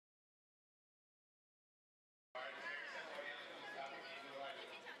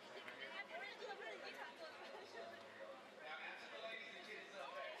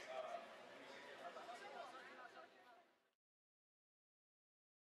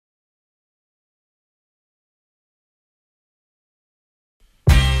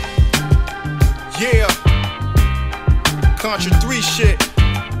Yeah, CONTRA3 shit.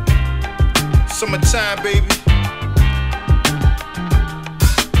 Summertime, baby.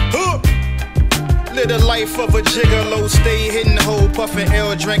 Live the life of a gigolo, stay hitting the hole, puffin'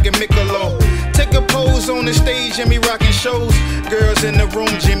 L, drinking Michelob. Take a pose on the stage, Jimmy rockin' shows. Girls in the room,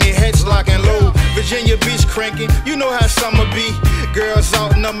 Jimmy heads locking low. Virginia Beach cranking, you know how summer be. Girls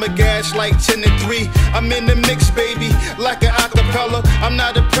outnumber gas like 10 to 3. I'm in the mix, baby, like an acapella. I'm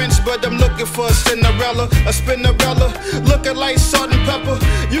not a prince, but I'm looking for a Cinderella, a Spinnerella, looking like salt and pepper.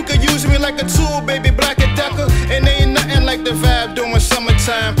 You could use me like a tool, baby, Black and Decker. And ain't nothing like the vibe during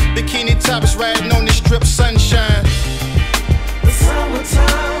summertime. Bikini tops riding on the strip, sunshine. The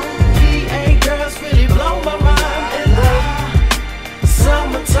summertime, VA girls really blow my mind. And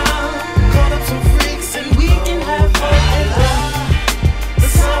summertime, call up some freaks and we can have fun. And the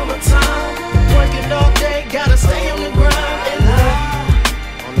summertime, working all day, gotta stay on the grind.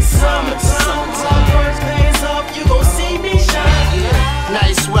 And the summertime, hard work pays off, you gon' see me shine.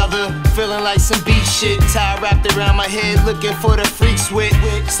 Nice weather, feeling like some beach shit. Tie wrapped around my head, looking for the freaks with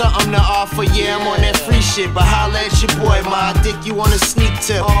something to offer. Yeah, I'm on that free shit, but holla at your boy, my dick. You on a sneak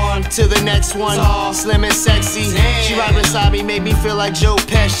tip on to the next one. Slim and sexy, she right beside me, made me feel like Joe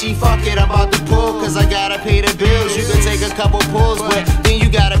Pesci. Fuck it, I'm about to pull, cause I gotta pay the bills. You can take a couple pulls, but then you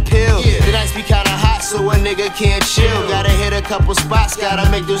gotta pill. The nights be kinda hot, so a nigga can't chill. Gotta hit a couple spots, gotta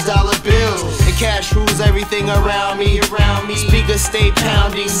make those dollar bills. And cash rules everything around me. Speakers stay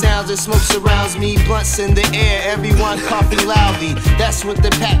pounding, sounds and smoke surrounds me. Blunts in the air, everyone coughing loudly. That's what the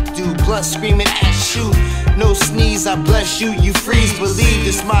pack do, blunt screaming at you. No sneeze, I bless you, you freeze. Believe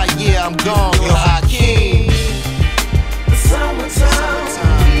this my year, I'm gone, yo HAKEEM. The summertime,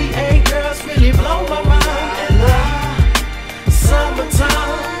 VA girls really blow my mind. And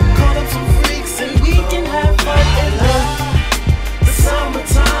summertime, call up some freaks and we can have fun. And the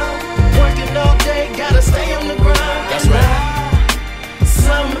summertime, working all day, gotta stay on the grind. That's right.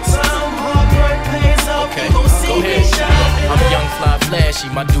 Summertime, hard work pays off, you gon' see me shine. I'm young, fly, flashy,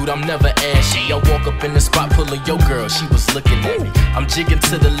 my dude, I'm never ashy. I walk up in the spot, pulling your girl, she was looking at me. I'm jigging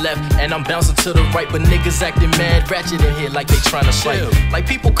to the left, and I'm bouncing to the right, but niggas acting mad, ratchet in here like they tryna fight. Like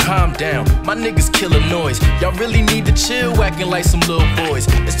people calm down, my niggas kill a noise. Y'all really need to chill, acting like some little boys.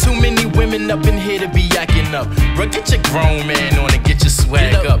 There's too many women up in here to be acting up. Bruh, get your grown man on and get your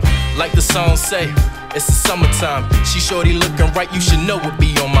swag up. Like the song say, it's the summertime. She shorty looking right, you should know what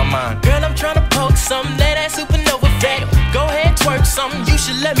be on my mind. Girl, I'm tryna poke something, let that supernova fat. Go ahead, twerk something, you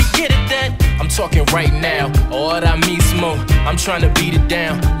should let me get it that. I'm talking right now, ahora mismo. I'm tryna beat it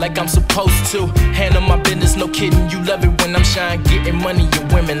down like I'm supposed to. Handle my business, no kidding, you love it when I'm shine. Getting money, you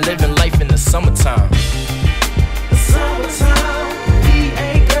women living life in the summertime. The summertime.